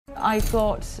I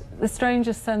got the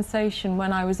strangest sensation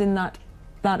when I was in that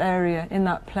area, in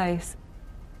that place.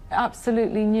 I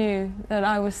absolutely knew that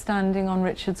I was standing on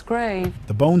Richard's grave.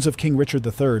 The bones of King Richard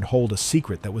III hold a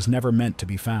secret that was never meant to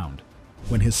be found.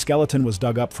 When his skeleton was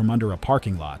dug up from under a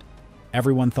parking lot,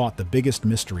 everyone thought the biggest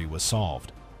mystery was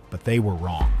solved, but they were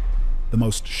wrong. The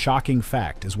most shocking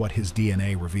fact is what his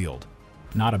DNA revealed.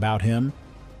 Not about him,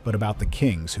 but about the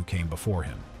kings who came before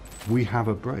him. We have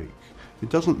a break. It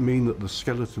doesn't mean that the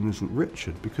skeleton isn't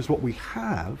Richard, because what we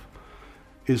have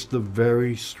is the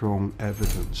very strong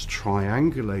evidence,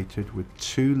 triangulated with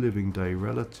 2 living day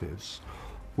relatives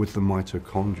with the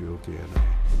mitochondrial DNA.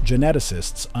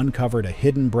 Geneticists uncovered a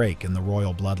hidden break in the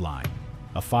royal bloodline,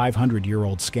 a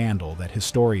 500-year-old scandal that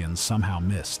historians somehow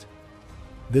missed.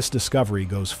 This discovery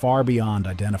goes far beyond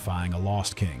identifying a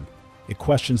lost king. It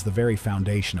questions the very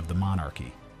foundation of the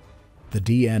monarchy, the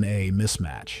DNA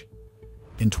mismatch.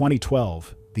 In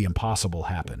 2012, the impossible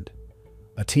happened.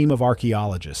 A team of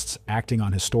archaeologists, acting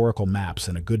on historical maps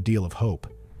and a good deal of hope,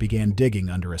 began digging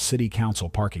under a city council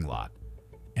parking lot.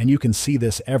 And you can see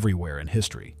this everywhere in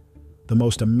history. The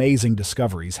most amazing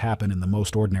discoveries happen in the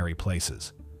most ordinary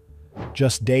places.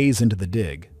 Just days into the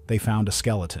dig, they found a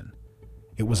skeleton.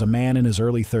 It was a man in his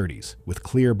early 30s, with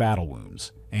clear battle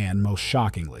wounds, and, most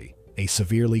shockingly, a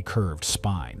severely curved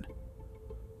spine.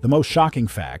 The most shocking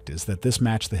fact is that this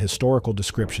matched the historical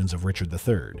descriptions of Richard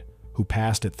III, who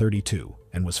passed at 32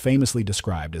 and was famously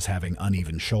described as having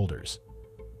uneven shoulders.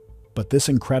 But this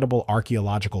incredible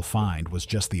archaeological find was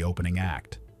just the opening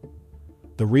act.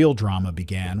 The real drama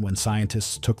began when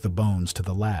scientists took the bones to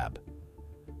the lab.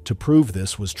 To prove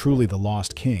this was truly the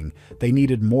lost king, they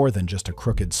needed more than just a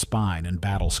crooked spine and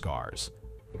battle scars.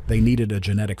 They needed a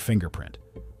genetic fingerprint.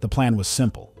 The plan was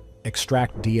simple: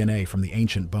 extract DNA from the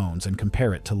ancient bones and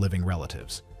compare it to living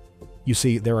relatives. You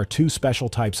see, there are 2 special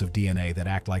types of DNA that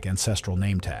act like ancestral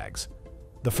name tags.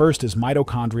 The first is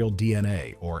mitochondrial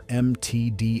DNA, or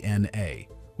mtDNA,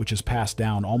 which is passed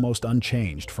down almost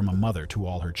unchanged from a mother to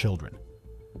all her children.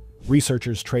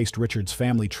 Researchers traced Richard's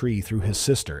family tree through his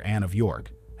sister, Anne of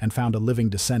York, and found a living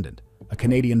descendant, a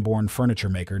Canadian-born furniture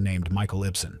maker named Michael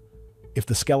Ibsen. If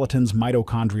the skeleton's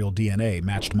mitochondrial DNA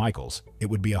matched Michael's,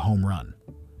 it would be a home run.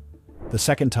 The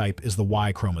second type is the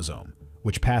Y-chromosome,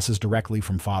 which passes directly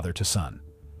from father to son.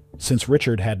 Since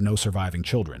Richard had no surviving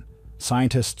children,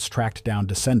 scientists tracked down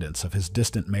descendants of his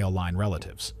distant male line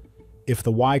relatives. If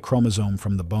the Y-chromosome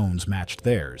from the bones matched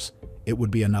theirs, it would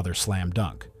be another slam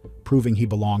dunk, proving he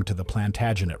belonged to the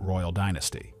Plantagenet royal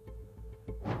dynasty.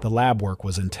 The lab work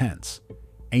was intense.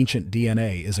 Ancient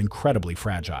DNA is incredibly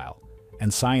fragile,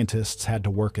 and scientists had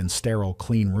to work in sterile,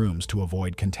 clean rooms to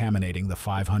avoid contaminating the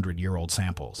 500-year-old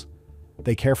samples.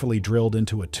 They carefully drilled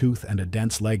into a tooth and a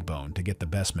dense leg bone to get the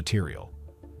best material.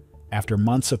 After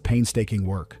months of painstaking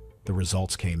work, the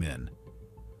results came in.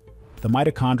 The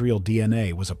mitochondrial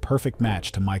DNA was a perfect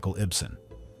match to Michael Ibsen.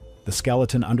 The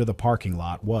skeleton under the parking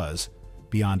lot was,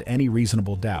 beyond any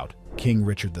reasonable doubt, King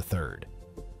Richard III.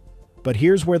 But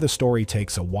here's where the story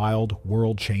takes a wild,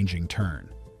 world-changing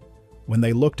turn. When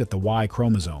they looked at the Y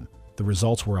chromosome, the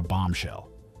results were a bombshell.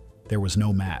 There was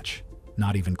no match,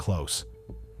 not even close.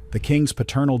 The king's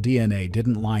paternal DNA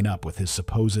didn't line up with his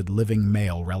supposed living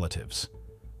male relatives.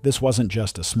 This wasn't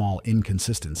just a small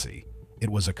inconsistency, it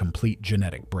was a complete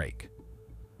genetic break.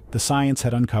 The science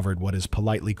had uncovered what is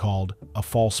politely called a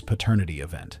false paternity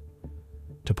event.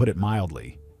 To put it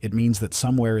mildly, it means that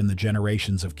somewhere in the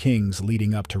generations of kings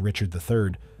leading up to Richard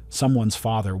III, someone's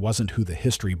father wasn't who the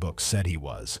history books said he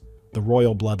was. The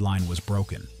royal bloodline was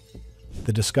broken.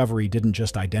 The discovery didn't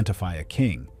just identify a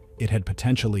king, it had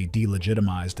potentially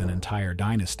delegitimized an entire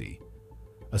dynasty.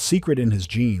 A secret in his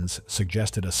genes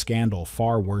suggested a scandal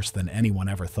far worse than anyone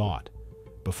ever thought.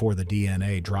 Before the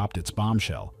DNA dropped its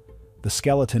bombshell, the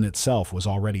skeleton itself was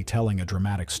already telling a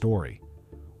dramatic story.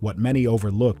 What many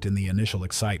overlooked in the initial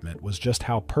excitement was just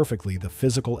how perfectly the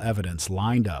physical evidence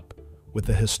lined up with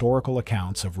the historical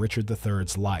accounts of Richard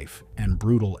III's life and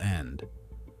brutal end.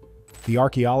 The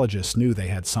archaeologists knew they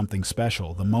had something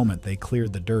special the moment they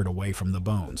cleared the dirt away from the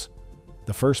bones.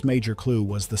 The first major clue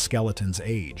was the skeleton's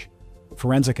age.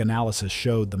 Forensic analysis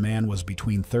showed the man was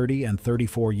between 30 and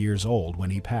 34 years old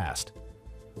when he passed.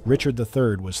 Richard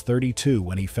III was 32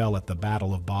 when he fell at the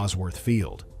Battle of Bosworth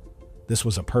Field. This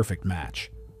was a perfect match.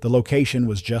 The location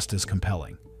was just as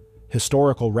compelling.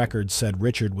 Historical records said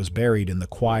Richard was buried in the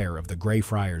choir of the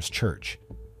Greyfriars Church.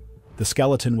 The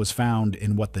skeleton was found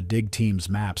in what the dig team's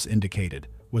maps indicated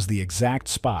was the exact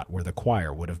spot where the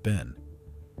choir would have been.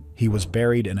 He was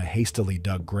buried in a hastily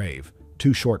dug grave,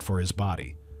 too short for his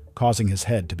body, causing his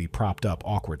head to be propped up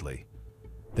awkwardly.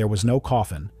 There was no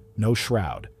coffin, no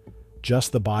shroud,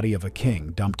 just the body of a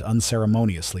king dumped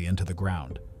unceremoniously into the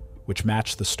ground, which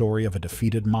matched the story of a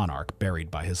defeated monarch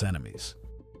buried by his enemies.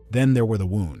 Then there were the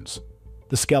wounds.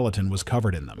 The skeleton was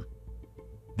covered in them.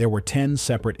 There were 10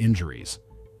 separate injuries,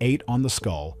 8 on the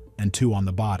skull and 2 on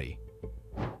the body.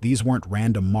 These weren't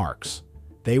random marks.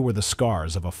 They were the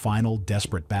scars of a final,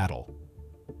 desperate battle.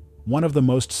 One of the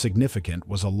most significant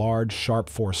was a large, sharp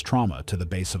force trauma to the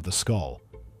base of the skull,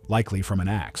 likely from an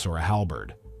axe or a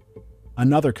halberd.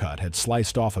 Another cut had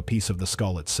sliced off a piece of the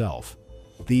skull itself.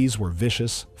 These were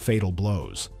vicious, fatal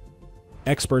blows.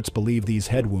 Experts believe these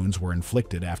head wounds were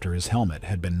inflicted after his helmet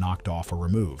had been knocked off or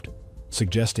removed,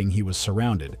 suggesting he was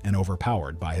surrounded and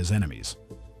overpowered by his enemies.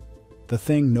 The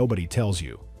thing nobody tells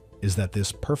you is that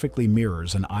this perfectly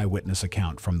mirrors an eyewitness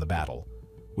account from the battle,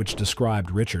 which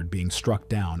described Richard being struck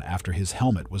down after his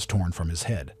helmet was torn from his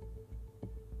head.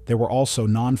 There were also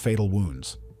non-fatal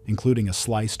wounds, including a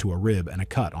slice to a rib and a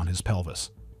cut on his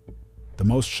pelvis. The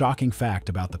most shocking fact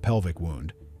about the pelvic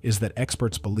wound is that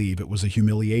experts believe it was a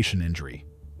humiliation injury,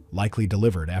 likely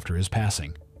delivered after his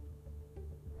passing.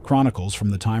 Chronicles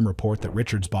from the time report that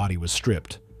Richard's body was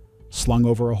stripped, slung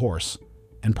over a horse,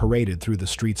 and paraded through the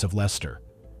streets of Leicester,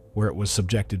 where it was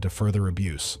subjected to further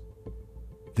abuse.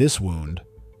 This wound,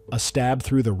 a stab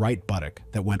through the right buttock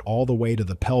that went all the way to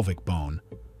the pelvic bone,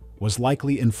 was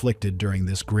likely inflicted during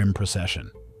this grim procession.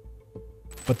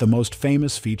 But the most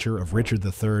famous feature of Richard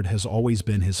III has always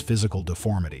been his physical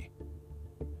deformity.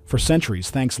 For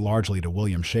centuries, thanks largely to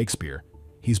William Shakespeare,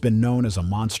 he's been known as a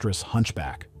monstrous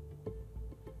hunchback.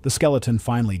 The skeleton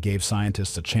finally gave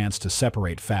scientists a chance to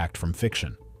separate fact from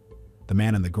fiction. The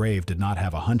man in the grave did not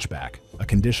have a hunchback, a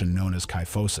condition known as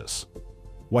kyphosis.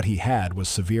 What he had was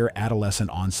severe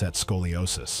adolescent-onset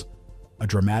scoliosis, a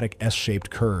dramatic S-shaped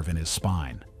curve in his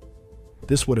spine.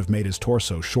 This would have made his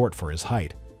torso short for his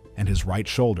height, and his right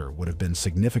shoulder would have been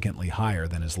significantly higher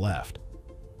than his left.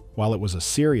 While it was a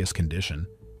serious condition,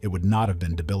 it would not have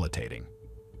been debilitating.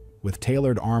 With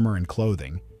tailored armor and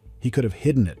clothing, he could have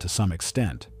hidden it to some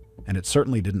extent, and it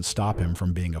certainly didn't stop him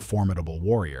from being a formidable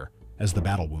warrior, as the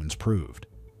battle wounds proved.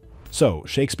 So,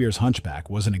 Shakespeare's hunchback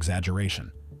was an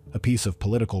exaggeration, a piece of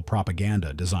political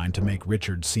propaganda designed to make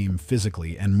Richard seem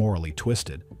physically and morally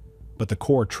twisted, but the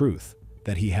core truth,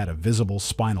 that he had a visible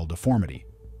spinal deformity,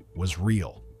 was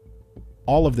real.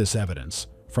 All of this evidence,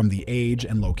 from the age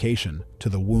and location to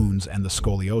the wounds and the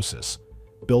scoliosis,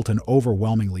 built an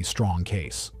overwhelmingly strong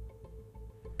case.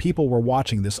 People were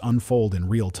watching this unfold in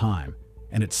real time,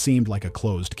 and it seemed like a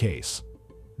closed case.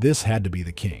 This had to be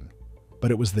the king,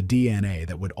 but it was the DNA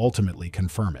that would ultimately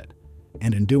confirm it,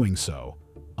 and in doing so,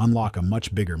 unlock a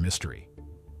much bigger mystery.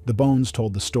 The bones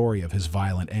told the story of his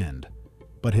violent end,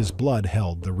 but his blood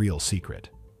held the real secret: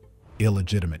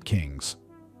 illegitimate kings.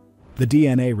 The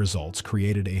DNA results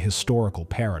created a historical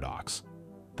paradox.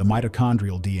 The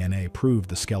mitochondrial DNA proved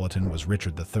the skeleton was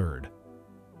Richard III.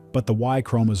 But the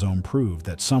Y-chromosome proved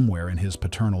that somewhere in his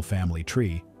paternal family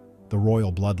tree, the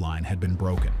royal bloodline had been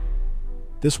broken.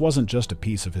 This wasn't just a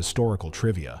piece of historical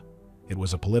trivia. It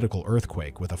was a political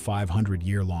earthquake with a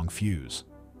 500-year-long fuse.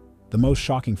 The most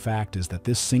shocking fact is that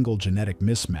this single genetic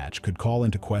mismatch could call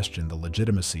into question the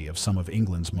legitimacy of some of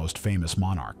England's most famous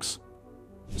monarchs.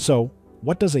 So,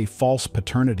 what does a false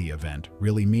paternity event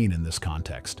really mean in this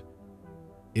context?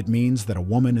 It means that a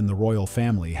woman in the royal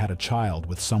family had a child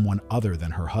with someone other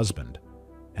than her husband,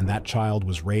 and that child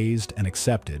was raised and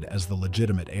accepted as the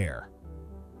legitimate heir.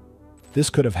 This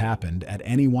could have happened at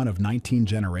any one of 19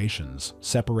 generations,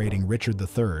 separating Richard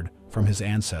III from his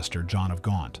ancestor John of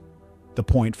Gaunt, the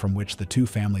point from which the two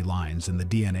family lines in the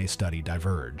DNA study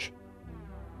diverge.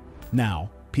 Now,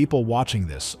 people watching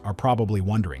this are probably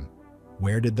wondering,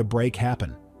 where did the break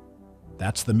happen?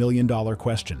 That's the million-dollar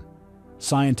question.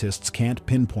 Scientists can't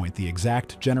pinpoint the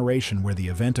exact generation where the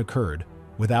event occurred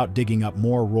without digging up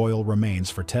more royal remains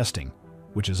for testing,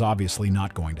 which is obviously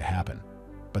not going to happen.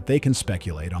 But they can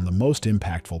speculate on the most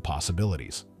impactful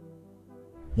possibilities.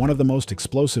 One of the most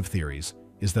explosive theories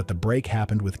is that the break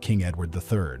happened with King Edward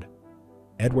III.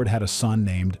 Edward had a son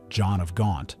named John of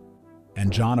Gaunt,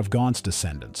 and John of Gaunt's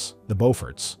descendants, the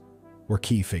Beauforts, were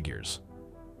key figures.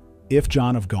 If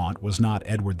John of Gaunt was not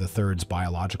Edward III's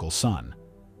biological son,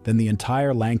 then the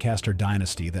entire Lancaster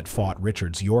dynasty that fought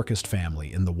Richard's Yorkist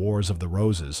family in the Wars of the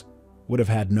Roses would have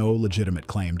had no legitimate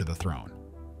claim to the throne.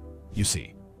 You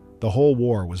see, the whole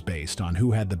war was based on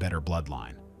who had the better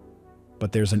bloodline.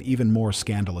 But there's an even more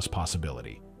scandalous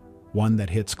possibility, one that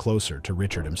hits closer to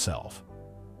Richard himself.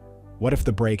 What if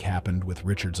the break happened with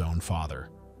Richard's own father,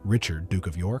 Richard, Duke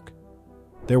of York?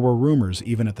 There were rumors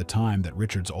even at the time that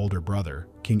Richard's older brother,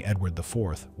 King Edward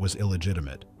IV, was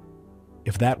illegitimate.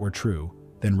 If that were true,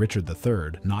 then Richard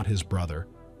III, not his brother,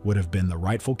 would have been the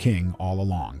rightful king all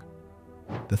along.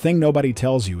 The thing nobody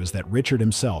tells you is that Richard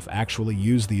himself actually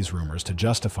used these rumors to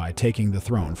justify taking the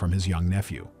throne from his young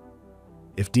nephew.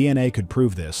 If DNA could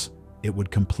prove this, it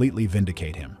would completely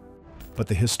vindicate him. But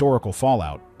the historical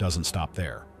fallout doesn't stop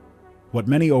there. What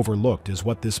many overlooked is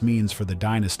what this means for the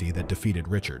dynasty that defeated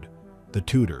Richard, the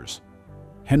Tudors.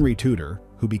 Henry Tudor,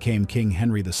 who became King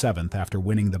Henry VII after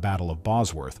winning the Battle of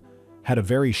Bosworth, had a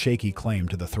very shaky claim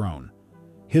to the throne.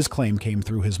 His claim came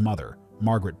through his mother,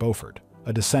 Margaret Beaufort,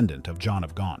 a descendant of John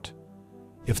of Gaunt.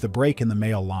 If the break in the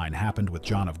male line happened with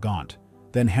John of Gaunt,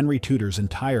 then Henry Tudor's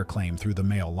entire claim through the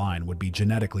male line would be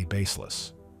genetically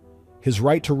baseless. His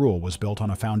right to rule was built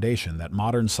on a foundation that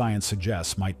modern science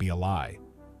suggests might be a lie.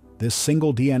 This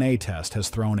single DNA test has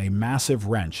thrown a massive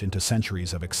wrench into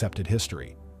centuries of accepted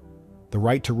history. The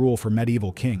right to rule for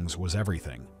medieval kings was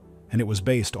everything, and it was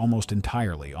based almost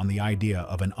entirely on the idea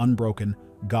of an unbroken,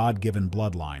 God-given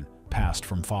bloodline passed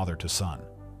from father to son.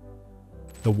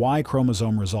 The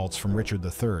Y-chromosome results from Richard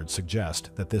III suggest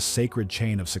that this sacred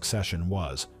chain of succession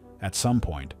was, at some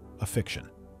point, a fiction.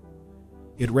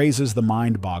 It raises the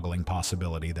mind-boggling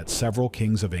possibility that several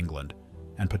kings of England,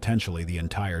 and potentially the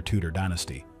entire Tudor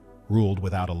dynasty, ruled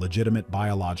without a legitimate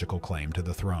biological claim to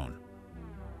the throne.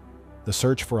 The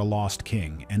search for a lost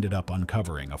king ended up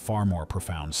uncovering a far more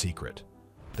profound secret: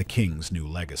 the king's new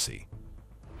legacy.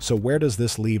 So where does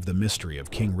this leave the mystery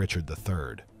of King Richard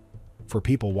III? For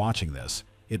people watching this,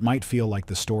 it might feel like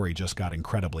the story just got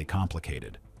incredibly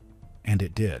complicated. And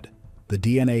it did. The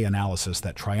DNA analysis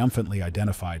that triumphantly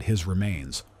identified his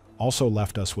remains also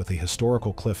left us with a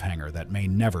historical cliffhanger that may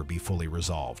never be fully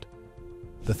resolved.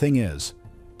 The thing is,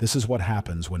 this is what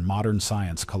happens when modern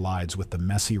science collides with the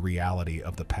messy reality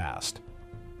of the past.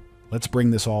 Let's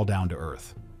bring this all down to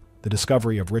earth. The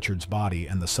discovery of Richard's body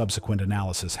and the subsequent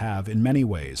analysis have, in many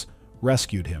ways,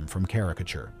 rescued him from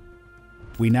caricature.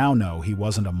 We now know he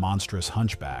wasn't a monstrous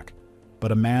hunchback,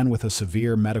 but a man with a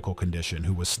severe medical condition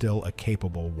who was still a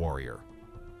capable warrior.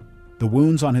 The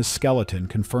wounds on his skeleton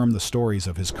confirm the stories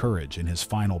of his courage in his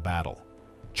final battle,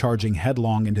 charging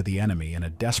headlong into the enemy in a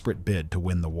desperate bid to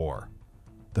win the war.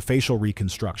 The facial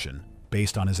reconstruction,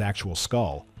 based on his actual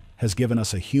skull, has given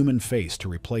us a human face to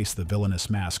replace the villainous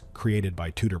mask created by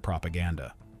Tudor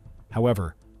propaganda.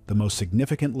 However, the most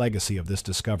significant legacy of this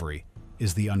discovery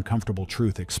is the uncomfortable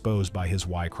truth exposed by his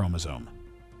Y-chromosome.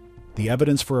 The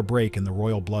evidence for a break in the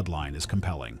royal bloodline is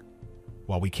compelling.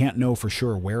 While we can't know for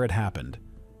sure where it happened,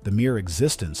 the mere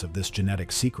existence of this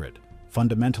genetic secret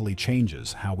fundamentally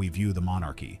changes how we view the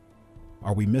monarchy.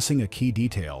 Are we missing a key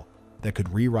detail that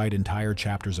could rewrite entire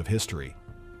chapters of history?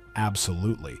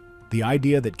 Absolutely. The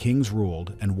idea that kings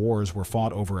ruled and wars were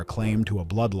fought over a claim to a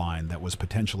bloodline that was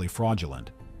potentially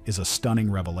fraudulent is a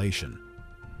stunning revelation.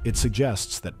 It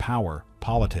suggests that power,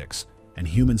 politics, and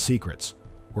human secrets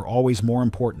were always more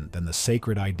important than the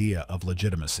sacred idea of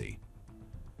legitimacy.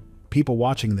 People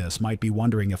watching this might be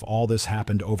wondering if all this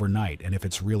happened overnight and if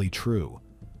it's really true.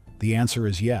 The answer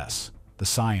is yes, the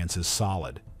science is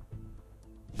solid.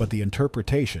 But the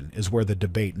interpretation is where the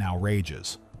debate now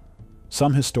rages.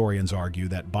 Some historians argue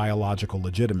that biological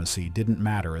legitimacy didn't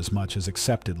matter as much as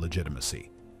accepted legitimacy.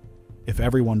 If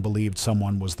everyone believed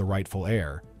someone was the rightful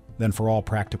heir, then for all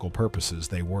practical purposes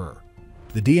they were.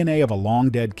 The DNA of a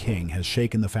long-dead king has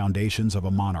shaken the foundations of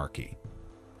a monarchy.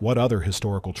 What other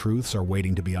historical truths are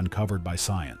waiting to be uncovered by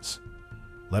science?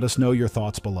 Let us know your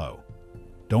thoughts below.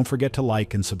 Don't forget to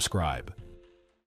like and subscribe.